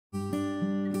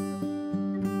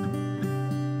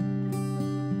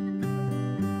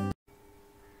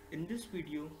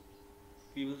video,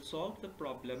 we will solve the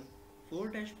problem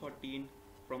 4-14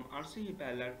 from RC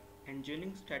Hibbeler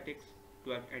Engineering Statics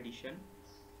 12 edition.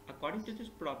 According to this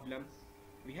problem,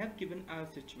 we have given a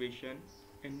situation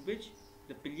in which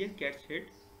the pillar gets hit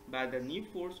by the knee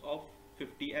force of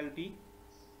 50 lb,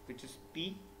 which is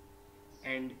P,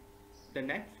 and the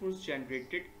net force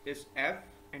generated is F,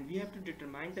 and we have to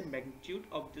determine the magnitude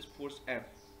of this force F.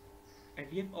 And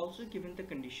we have also given the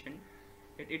condition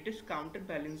that it is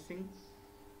counterbalancing,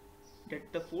 that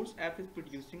the force F is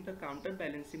producing the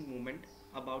counterbalancing moment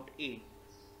about A.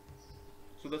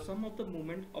 So the sum of the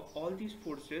moment of all these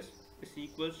forces is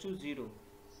equals to 0.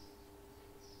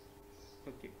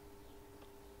 Okay.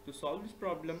 To solve this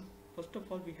problem, first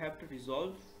of all we have to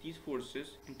resolve these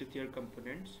forces into their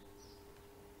components.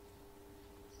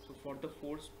 So for the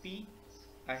force P,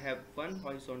 I have one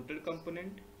horizontal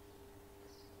component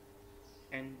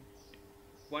and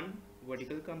one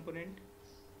vertical component.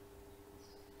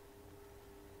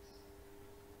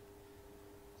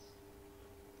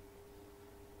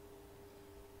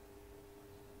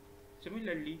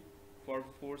 Similarly, for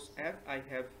force F, I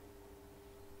have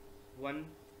one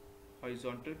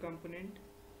horizontal component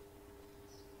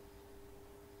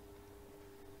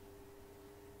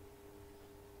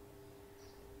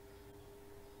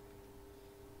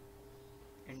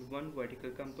and one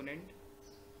vertical component.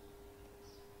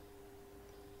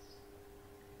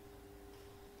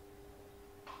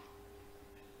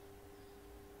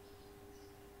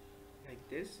 Like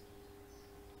this.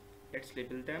 Let's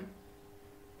label them.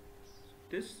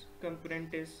 This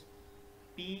component is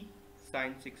P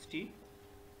sine 60.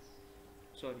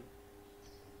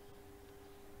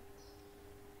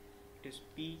 It is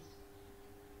P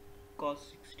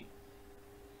cos 60.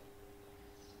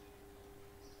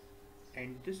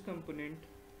 And this component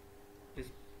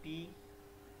is P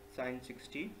sine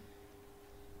 60.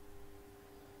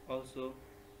 Also,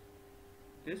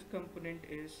 this component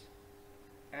is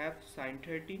F sine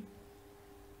 30.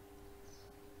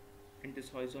 And this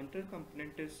horizontal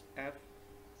component is F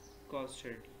cos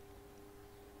 30.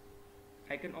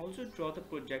 I can also draw the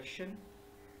projection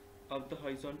of the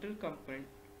horizontal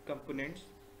components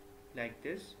like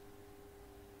this.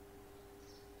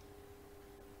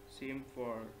 Same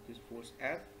for this force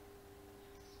F.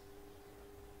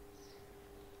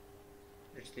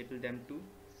 Let's label them too.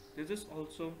 This is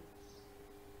also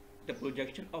the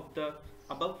projection of the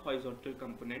above horizontal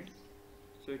component.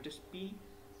 So it is P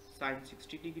sine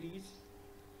 60 degrees,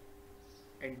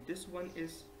 and this one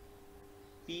is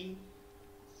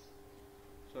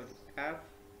F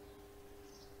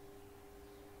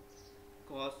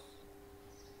cos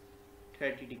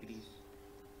 30 degrees.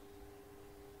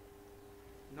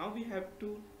 Now we have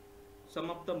to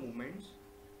sum up the moments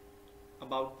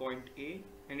about point A,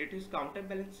 and it is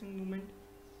counterbalancing moment.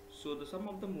 So the sum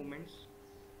of the moments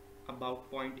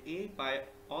about point A by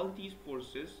all these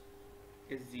forces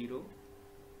is 0.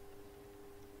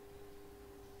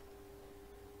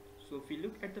 So if we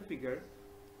look at the figure,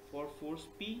 for force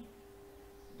P,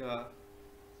 the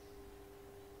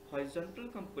horizontal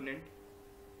component,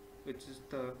 which is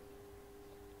the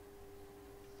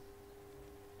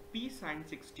P sine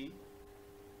 60,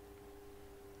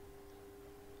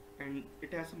 and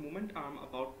it has a moment arm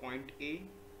about point A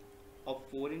of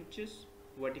 4 inches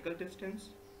vertical distance.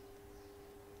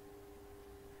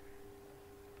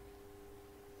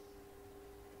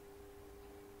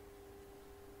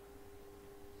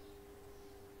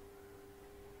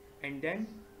 And then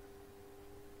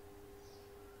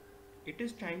it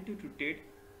is trying to rotate,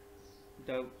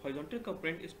 the horizontal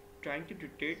component is trying to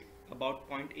rotate about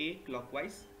point A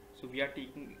clockwise, so we are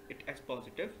taking it as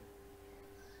positive.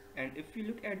 And if we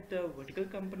look at the vertical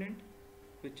component,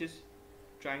 which is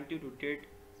trying to rotate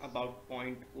about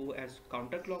point O as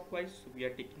counterclockwise, so we are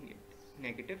taking it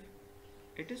negative.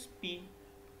 It is P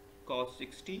cos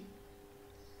 60,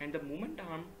 and the moment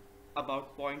arm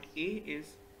about point A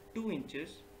is 2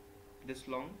 inches this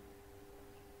long,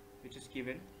 which is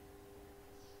given,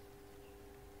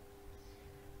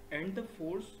 and the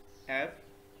force F,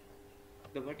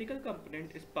 the vertical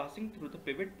component, is passing through the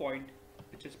pivot point,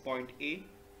 which is point A,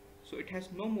 so it has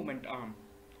no moment arm.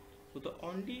 So the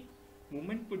only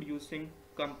moment producing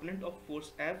component of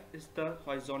force F is the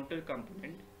horizontal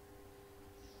component,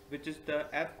 which is the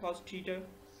F cos theta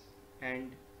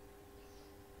and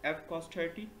F cos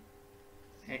 30,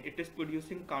 and it is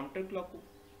producing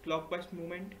counterclockwise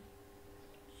movement,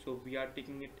 so we are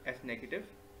taking it as negative.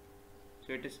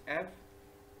 So it is F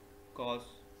cos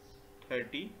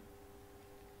 30,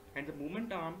 and the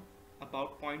moment arm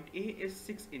about point A is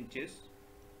 6 inches,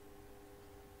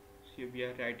 so we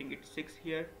are writing it 6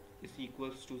 here, is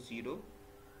equals to 0.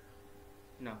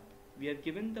 Now We are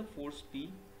given the force P,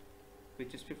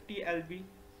 which is 50 lb.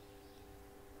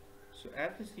 So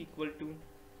F is equal to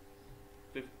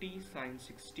 50 sine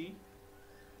 60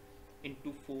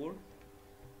 into 4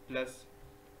 plus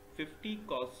 50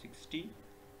 cos 60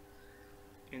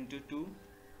 into 2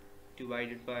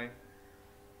 divided by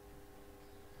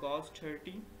cos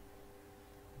 30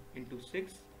 into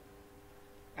 6.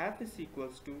 F is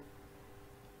equals to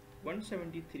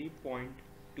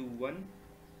 173.21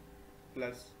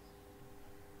 plus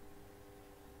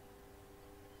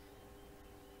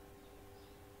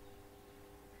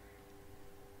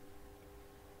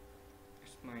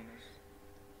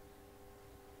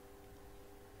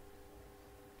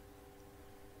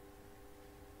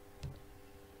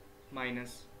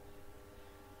minus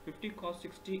 50 cos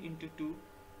 60 into 2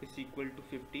 is equal to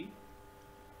 50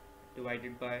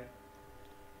 divided by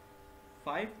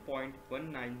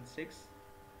 5.196.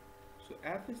 So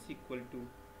F is equal to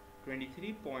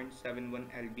 23.71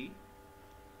 lb.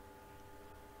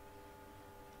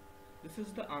 This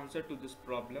is the answer to this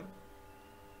problem.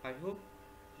 I hope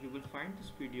you will find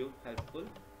this video helpful.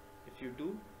 If you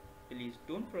do, please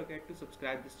don't forget to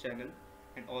subscribe this channel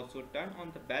and also turn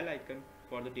on the bell icon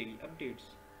for the daily updates.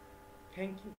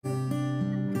 Thank you.